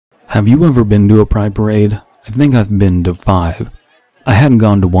Have you ever been to a Pride Parade? I think I've been to 5. I hadn't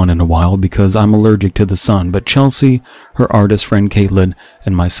gone to one in a while because I'm allergic to the sun, but Chelsea, her artist friend Caitlin,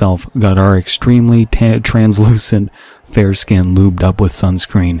 and myself got our extremely translucent fair skin lubed up with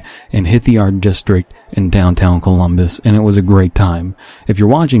sunscreen and hit the art district in downtown Columbus, and it was a great time. If you're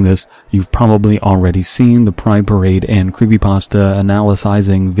watching this, you've probably already seen the Pride Parade and Creepypasta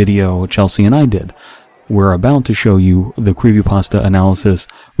analyzing video Chelsea and I did. We're about to show you the Creepypasta analysis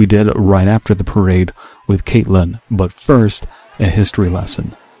we did right after the parade with Caitlin, but first, a history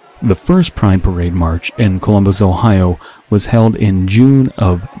lesson. The first Pride Parade march in Columbus, Ohio was held in June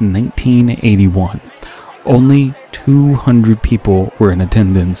of 1981. Only 200 people were in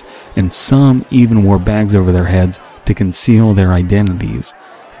attendance, and some even wore bags over their heads to conceal their identities.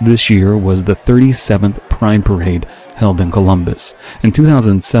 This year was the 37th Pride Parade held in Columbus. In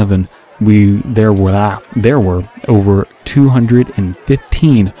 2007, there were over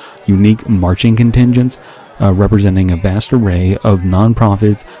 215 unique marching contingents representing a vast array of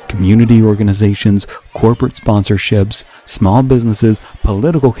nonprofits, community organizations, corporate sponsorships, small businesses,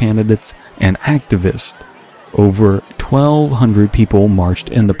 political candidates, and activists. Over 1,200 people marched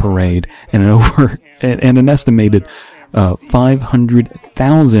in the parade, and an estimated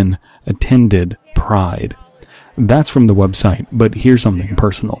 500,000 attended Pride. That's from the website, but here's something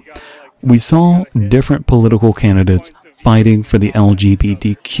personal. We saw different political candidates fighting for the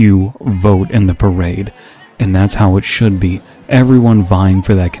LGBTQ vote in the parade, and that's how it should be. Everyone vying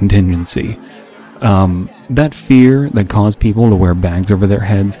for that contingency. That fear that caused people to wear bags over their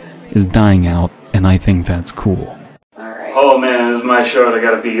heads is dying out, and I think that's cool. Alright. Oh man, it's my show and I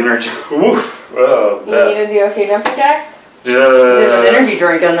gotta be energetic. Woof! Oh, You need to do a few jumping jacks? There's an energy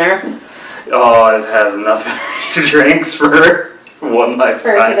drink in there. Oh, I've had enough drinks for one lifetime.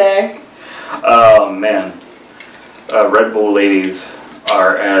 For today. Oh man. Red Bull ladies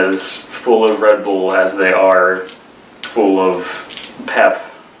are as full of Red Bull as they are full of pep.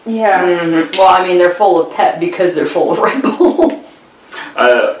 Yeah. Mm-hmm. Well, I mean, they're full of pep because they're full of Red Bull.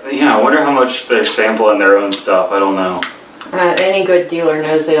 Yeah, I wonder how much they sample in their own stuff. I don't know. Any good dealer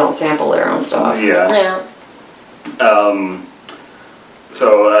knows they don't sample their own stuff. Yeah.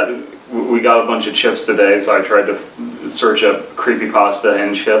 So we got a bunch of chips today, so I tried to search up Creepypasta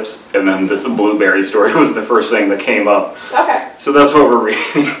and chips, and then this blueberry story was the first thing that came up. Okay. So that's what we're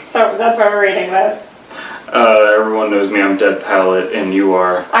reading. So that's why we're reading this. Everyone knows me, I'm Dead Palette, and you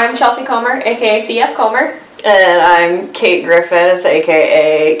are? I'm Chelsea Comer, aka CF Comer. And I'm Kate Griffith,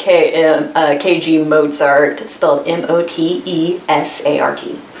 aka KG Mozart, spelled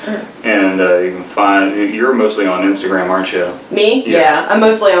Moteesart. And you can find, you're mostly on Instagram, aren't you? Me? Yeah, I'm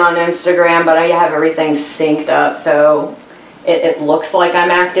mostly on Instagram, but I have everything synced up, so it looks like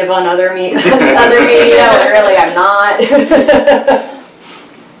I'm active on other media, but really I'm not.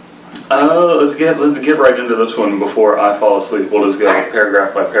 Let's get right into this one before I fall asleep. We'll just go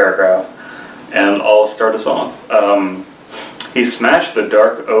paragraph by paragraph, and I'll start us off. He smashed the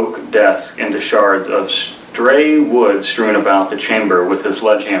dark oak desk into shards of stray wood strewn about the chamber with his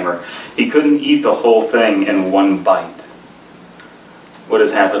sledgehammer. He couldn't eat the whole thing in one bite. What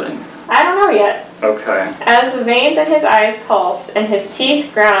is happening? I don't know yet. Okay. As the veins in his eyes pulsed and his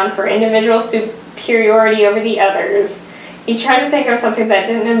teeth ground for individual superiority over the others, he tried to think of something that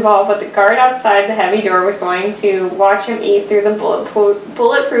didn't involve what the guard outside the heavy door was going to watch him eat through the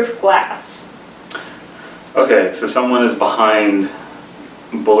bulletproof glass. Okay, so someone is behind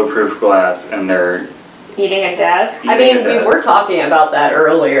bulletproof glass and they're eating a desk? I mean, we were talking about that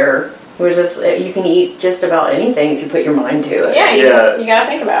earlier. It was just, you can eat just about anything if you put your mind to it. Yeah, you gotta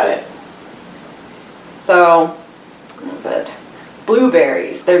think about it. So, what was it?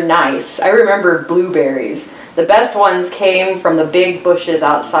 Blueberries. They're nice. I remember blueberries. The best ones came from the big bushes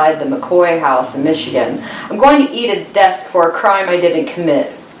outside the McCoy house in Michigan. I'm going to eat a desk for a crime I didn't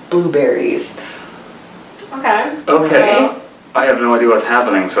commit. Blueberries. Okay. Okay. I have no idea what's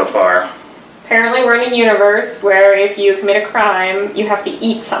happening so far. Apparently we're in a universe where if you commit a crime, you have to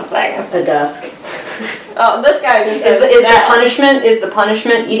eat something. A desk. Oh, this guy just says is the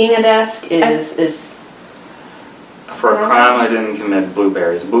punishment eating a desk? For a crime I didn't commit,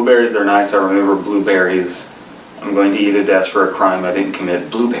 blueberries. Blueberries, they're nice. I remember blueberries. I'm going to eat a desk for a crime I didn't commit.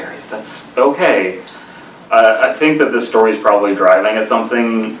 Blueberries. That's okay. I think that this story is probably driving at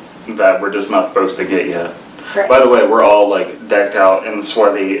something that we're just not supposed to get yet. Right. By the way, we're all like decked out and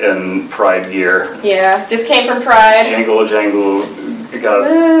sweaty in Pride gear. Yeah, just came from Pride. Jangle jangle. We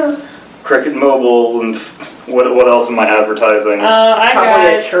got Cricket Mobile and what else am I advertising? I Probably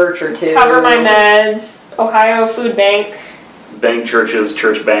got a church or two. Cover My Meds, Ohio Food Bank. Bank churches,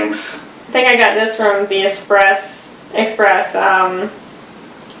 church banks. I think I got this from the Express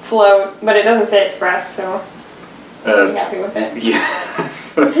float, but it doesn't say express, so I'm happy with it. Yeah.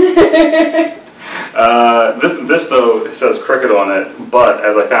 This though says cricket on it, but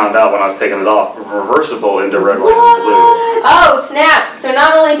as I found out when I was taking it off, reversible into red, white, and blue. Oh, snap! So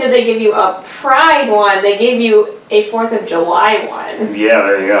not only did they give you a Pride one, they gave you a 4th of July one. Yeah,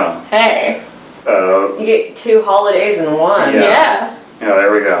 there you go. Hey. You get 2 holidays in one. Yeah. Yeah,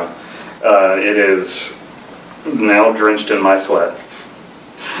 there we go. It is now drenched in my sweat.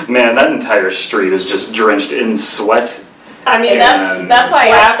 Man, that entire street is just drenched in sweat. I mean, that's why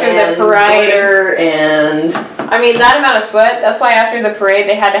after the parade, and I mean that amount of sweat. That's why after the parade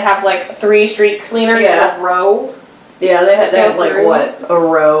they had to have like 3 street cleaners in a row. Yeah, they had like a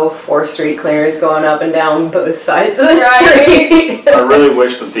row, 4 street cleaners going up and down both sides of the street. I really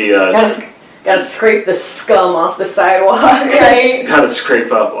wish that the gotta scrape the scum off the sidewalk, right? Gotta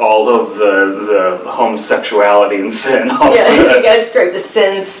scrape up all of the homosexuality and sin off. Yeah, you gotta scrape the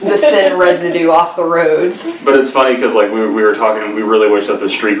sin residue off the roads. But it's funny because like we were talking, we really wish that the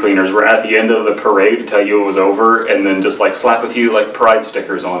street cleaners were at the end of the parade to tell you it was over, and then just like slap a few like pride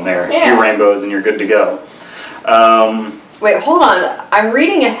stickers on there, a few rainbows, and you're good to go. Wait, hold on. I'm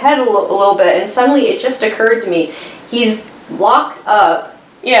reading ahead a little bit, and suddenly it just occurred to me. He's locked up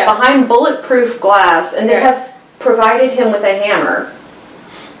behind bulletproof glass, and they have provided him with a hammer.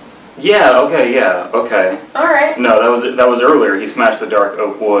 Yeah, okay. Alright. No, that was earlier. He smashed the dark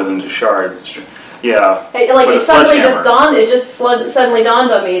oak wood into shards. Yeah. Hey, like it suddenly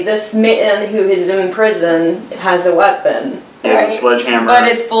dawned on me, this man who is in prison has a weapon. Yeah, a sledgehammer. But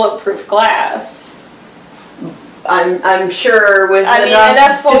it's bulletproof glass. I'm sure with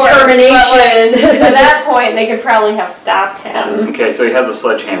enough force, determination. Like, at that point, they could probably have stopped him. Okay, so he has a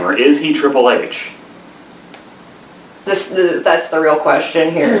sledgehammer. Is he Triple H? That's the real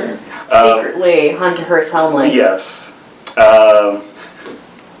question here. Secretly, Hunter Hearst Helmsley. Yes.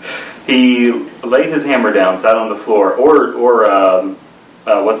 He laid his hammer down, sat on the floor, or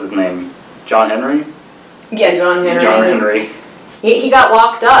what's his name? John Henry? Yeah, John Henry. John Henry. He got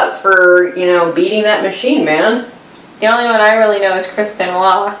locked up for, beating that machine, man. The only one I really know is Chris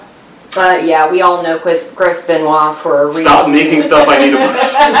Benoit. Yeah, we all know Chris Benoit for a reason. Stop making stuff I need to...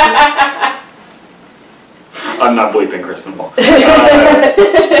 I'm not bleeping Chris Benoit.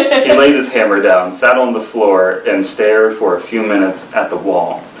 He laid his hammer down, sat on the floor, and stared for a few minutes at the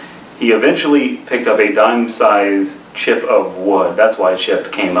wall. He eventually picked up a dime-sized chip of wood. That's why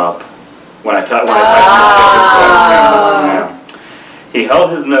chip came up when I touched his He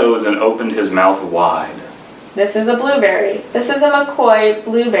held his nose and opened his mouth wide. This is a blueberry. This is a McCoy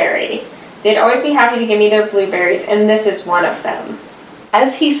blueberry. They'd always be happy to give me their blueberries, and this is one of them.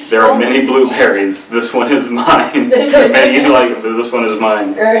 There are many blueberries. This one is mine. Many you like it, but this one is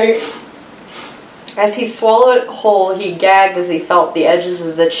mine. Right. As he swallowed whole, he gagged as he felt the edges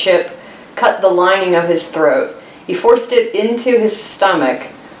of the chip cut the lining of his throat. He forced it into his stomach.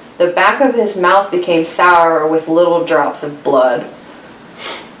 The back of his mouth became sour with little drops of blood.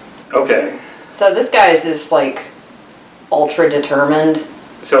 Okay. So this guy is just like ultra determined.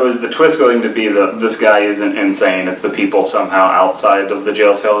 So is the twist going to be this guy isn't insane, it's the people somehow outside of the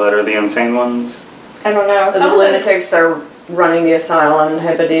jail cell that are the insane ones? I don't know. The lunatics are running the asylum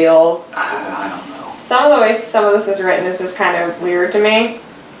type of deal. I don't know. Some of the ways some of this is written is just kind of weird to me.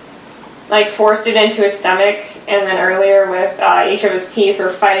 Like forced it into his stomach, and then earlier with each of his teeth were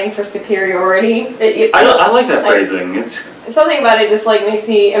fighting for superiority. I like that phrasing. It's something about it just like makes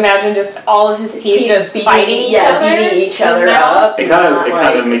me imagine just all of his teeth just fighting beating each other up. It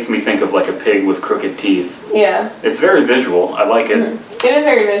kind of makes me think of like a pig with crooked teeth. Yeah. It's very visual. I like it. Mm-hmm. It is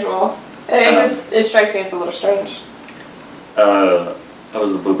very visual. It strikes me as a little strange. That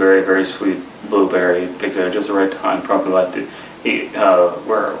was a blueberry, very sweet blueberry. Picked it at just the right time. Probably liked it.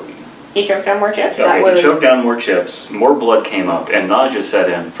 Where are we? He choked down more chips? Okay, he choked down more chips. More blood came up, and nausea set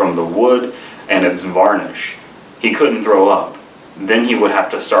in from the wood and its varnish. He couldn't throw up. Then he would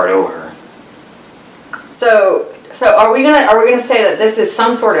have to start over. So are we gonna say that this is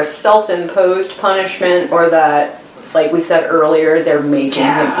some sort of self-imposed punishment, or that, like we said earlier, they're making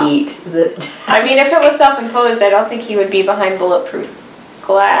him eat the... I mean, if it was self-imposed, I don't think he would be behind bulletproof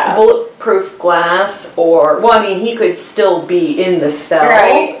glass. Bulletproof glass, or... Well, I mean, he could still be in the cell.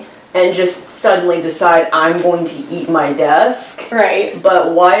 Right. And just suddenly decide, I'm going to eat my desk. Right.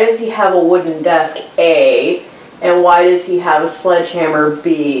 But why does he have a wooden desk, A? And why does he have a sledgehammer,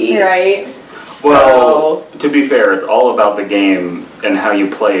 B? Right. Well, to be fair, it's all about the game and how you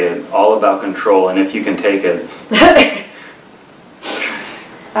play it. All about control and if you can take it.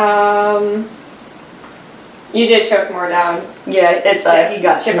 You did choke more down. Yeah, it's he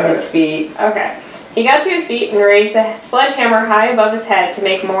got to his feet. Okay. He got to his feet and raised the sledgehammer high above his head to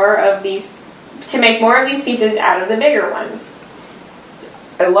make more of these pieces out of the bigger ones.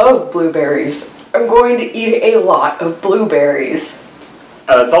 I love blueberries. I'm going to eat a lot of blueberries.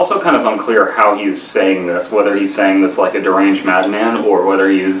 It's also kind of unclear how he's saying this, whether he's saying this like a deranged madman or whether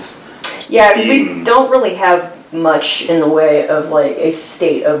he's... Yeah, because we don't really have much in the way of like a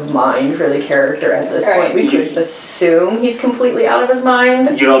state of mind for the character at this point. We could assume he's completely out of his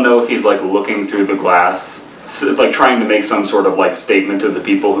mind. You don't know if he's like looking through the glass, like trying to make some sort of like statement to the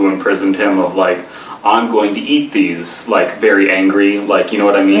people who imprisoned him of like, I'm going to eat these, like very angry, like, you know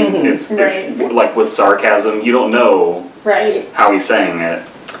what I mean? It's like with sarcasm. You don't know how he's saying it.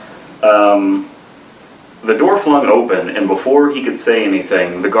 The door flung open, and before he could say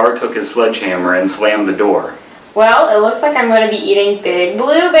anything, the guard took his sledgehammer and slammed the door. Well, it looks like I'm going to be eating big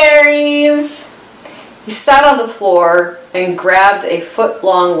blueberries. He sat on the floor and grabbed a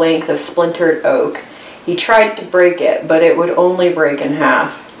foot-long length of splintered oak. He tried to break it, but it would only break in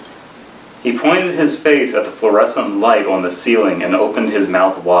half. He pointed his face at the fluorescent light on the ceiling and opened his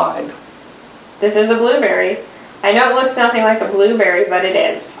mouth wide. This is a blueberry. I know it looks nothing like a blueberry, but it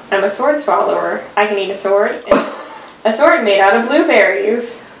is. I'm a sword swallower. I can eat a sword. A sword made out of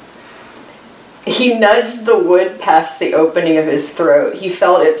blueberries. He nudged the wood past the opening of his throat. He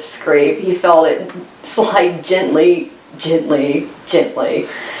felt it scrape. He felt it slide gently, gently, gently.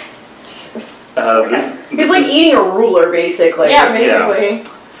 He's like eating a ruler, basically. Yeah, basically.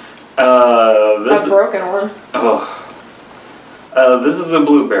 A broken one. This is a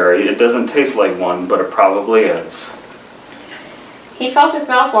blueberry. It doesn't taste like one, but it probably is. He felt his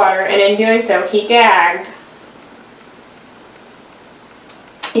mouth water, and in doing so, he gagged.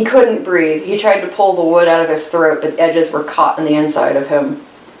 He couldn't breathe. He tried to pull the wood out of his throat, but the edges were caught in the inside of him.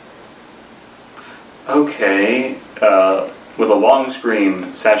 Okay. With a long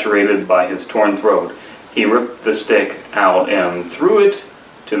scream saturated by his torn throat, he ripped the stick out and threw it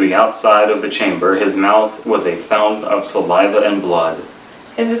to the outside of the chamber. His mouth was a fountain of saliva and blood.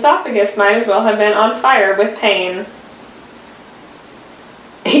 His esophagus might as well have been on fire with pain.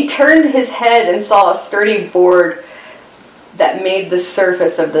 He turned his head and saw a sturdy board that made the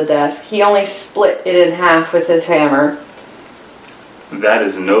surface of the desk. He only split it in half with his hammer. That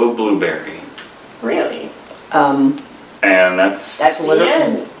is no blueberry. Really? And that's literally the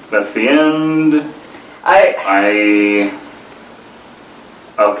end. That's the end.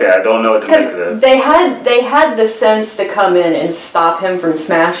 Okay, I don't know what to make of this. They had the sense to come in and stop him from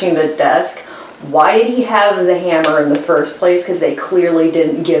smashing the desk. Why did he have the hammer in the first place? Because they clearly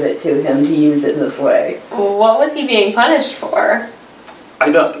didn't give it to him to use it this way. What was he being punished for? I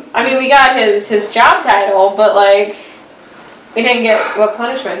mean, we got his job title, but like, we didn't get what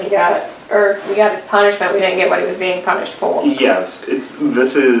punishment he got. Or we got his punishment, we didn't get what he was being punished for. Yes,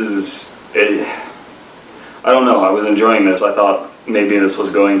 I don't know, I was enjoying this. I thought maybe this was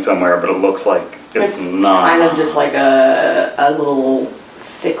going somewhere, but it looks like it's not. Kind of just like a little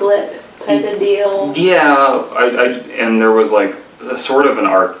ficlet type of deal. Yeah, and there was like a sort of an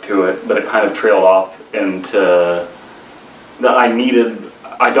arc to it, but it kind of trailed off into that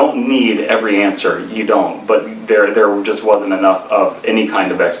I don't need every answer. You don't, but there just wasn't enough of any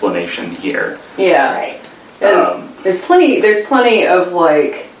kind of explanation here. Yeah, right. There's plenty of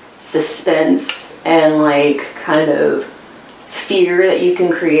like suspense and like kind of fear that you can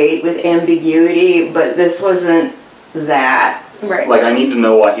create with ambiguity, but this wasn't that. Right. Like, I need to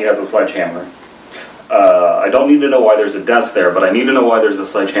know why he has a sledgehammer. I don't need to know why there's a desk there, but I need to know why there's a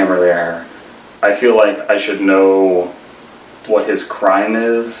sledgehammer there. I feel like I should know what his crime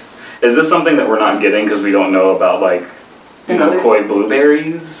is. Is this something that we're not getting because we don't know about, like, McCoy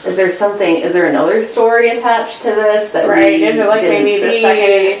blueberries? Is there another story attached to this that we is it like didn't maybe see? the second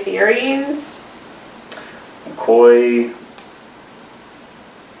in a series? McCoy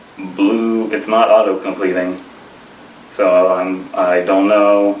blue, it's not auto-completing. So I don't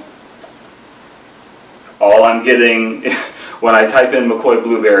know. All I'm getting, when I type in McCoy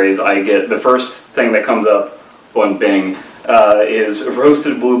blueberries, I get the first thing that comes up on Bing is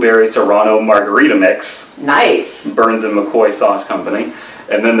roasted blueberry serrano margarita mix. Nice. Burns and McCoy Sauce Company.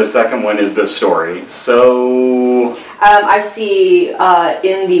 And then the second one is this story. So... I see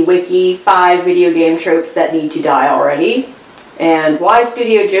in the wiki 5 video game tropes that need to die already. And why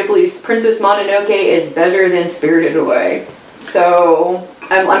Studio Ghibli's Princess Mononoke is better than Spirited Away. So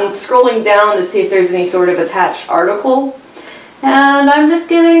I'm scrolling down to see if there's any sort of attached article. And I'm just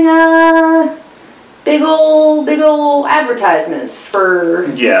getting big ol' advertisements for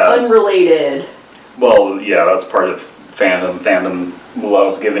unrelated. Well, yeah, that's part of fandom. Fandom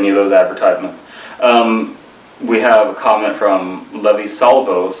loves giving you those advertisements. We have a comment from Levi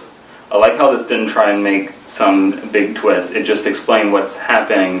Salvos. I like how this didn't try and make some big twist. It just explained what's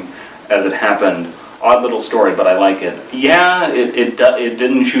happening as it happened. Odd little story, but I like it. Yeah, it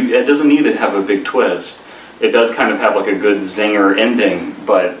didn't shoot. It doesn't need to have a big twist. It does kind of have like a good zinger ending,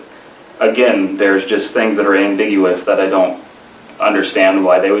 but again, there's just things that are ambiguous that I don't understand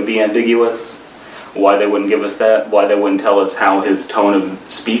why they would be ambiguous. Why they wouldn't give us that. Why they wouldn't tell us how his tone of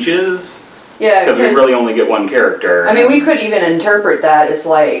speech is. Yeah, because we really only get one character. I mean, we could even interpret that as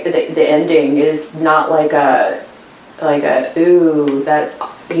like the ending is not like a ooh, that's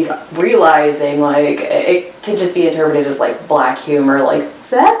he's realizing, like it could just be interpreted as like black humor, like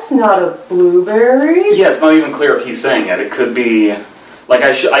that's not a blueberry. Yeah, it's not even clear if he's saying it. It could be like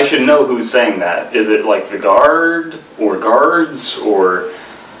I should know who's saying that. Is it like the guard or guards or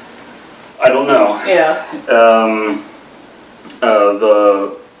I don't know. Yeah.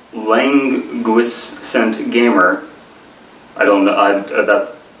 The Languiscent Gamer. I don't know.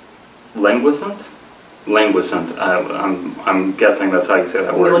 That's Languiscent? Languiscent. I'm guessing that's how you say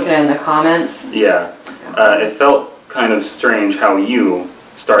that word. We're looking at it in the comments. Yeah. It felt kind of strange how you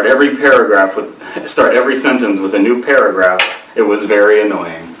start every sentence with a new paragraph. It was very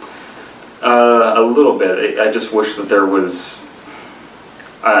annoying. A little bit. I just wish that there was.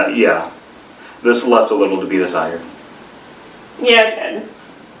 Yeah. This left a little to be desired. Yeah, it did.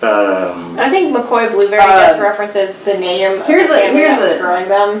 I think McCoy Blueberry just references the name of the family that was growing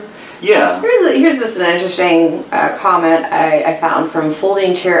them. Yeah. Here's just an interesting comment I found from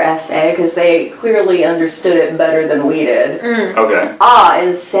Folding Chair SA, because they clearly understood it better than we did. Okay.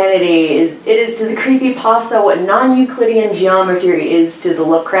 Insanity it is to the creepypasta what non-Euclidean geometry is to the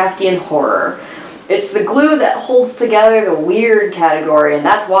Lovecraftian horror. It's the glue that holds together the weird category, and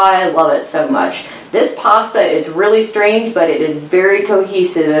that's why I love it so much. This pasta is really strange, but it is very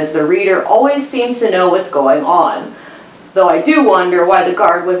cohesive, as the reader always seems to know what's going on. Though I do wonder why the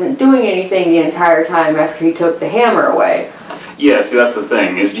guard wasn't doing anything the entire time after he took the hammer away. Yeah, see, that's the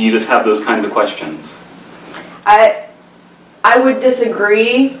thing, is you just have those kinds of questions. I would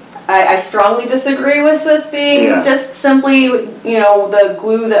disagree. I strongly disagree with this being just simply, the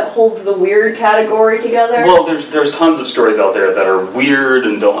glue that holds the weird category together. Well, there's tons of stories out there that are weird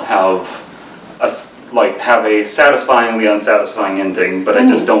and don't have a satisfyingly unsatisfying ending, but I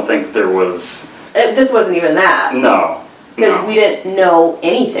just don't think there was... This wasn't even that. No. Because we didn't know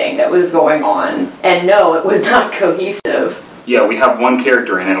anything that was going on, and no, it was not cohesive. Yeah, we have one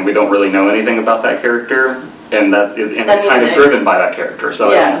character in it, and we don't really know anything about that character, and it's kind of driven by that character.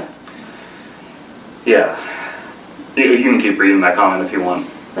 So yeah, you can keep reading that comment if you want.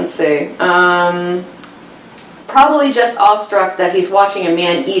 Let's see. Probably just awestruck that he's watching a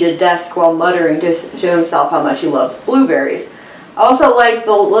man eat a desk while muttering to himself how much he loves blueberries. I also like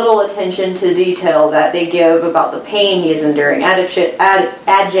the little attention to detail that they give about the pain he is enduring.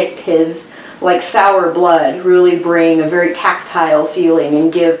 Adjectives like sour blood really bring a very tactile feeling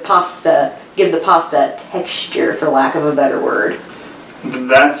and give the pasta texture, for lack of a better word.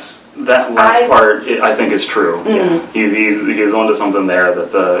 That last part, I think, is true. Mm-hmm. Yeah, he's onto something there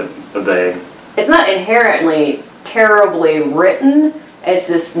that It's not inherently terribly written. It's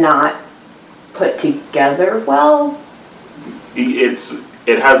just not put together well. It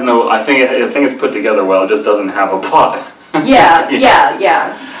has no. I think it's put together well. It just doesn't have a plot. Yeah.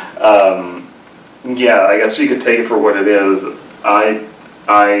 Yeah, I guess you could take it for what it is. I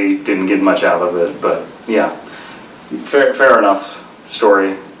didn't get much out of it, but yeah, fair enough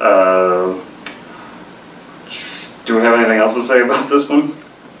story. Do we have anything else to say about this one?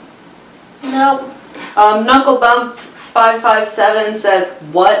 Nope. Knuckle Bump 557 says,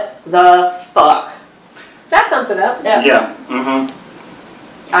 "What the fuck?" That sums it up. Yeah. Mm-hmm.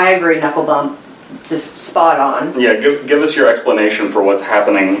 I agree, Knuckle Bump. Just spot on. Yeah, give us your explanation for what's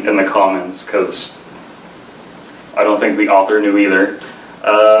happening in the comments, because I don't think the author knew either.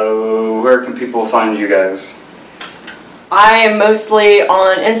 Where can people find you guys? I am mostly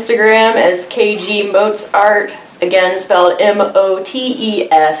on Instagram as KG Mozart, again spelled Motesart.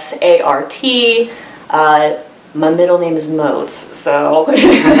 My middle name is Motes, so...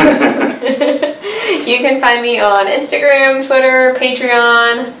 You can find me on Instagram, Twitter,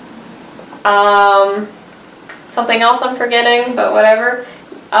 Patreon, something else I'm forgetting, but whatever.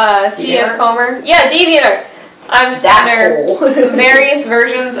 CF Comer. Yeah, DeviantArt. I'm just under various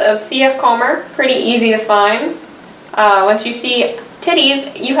versions of CF Comer. Pretty easy to find. Once you see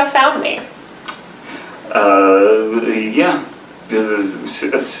titties, you have found me. Yeah.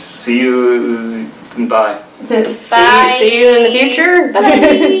 See you. Bye. See you in the future.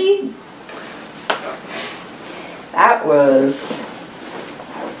 Bye. That was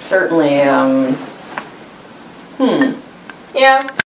certainly, Yeah.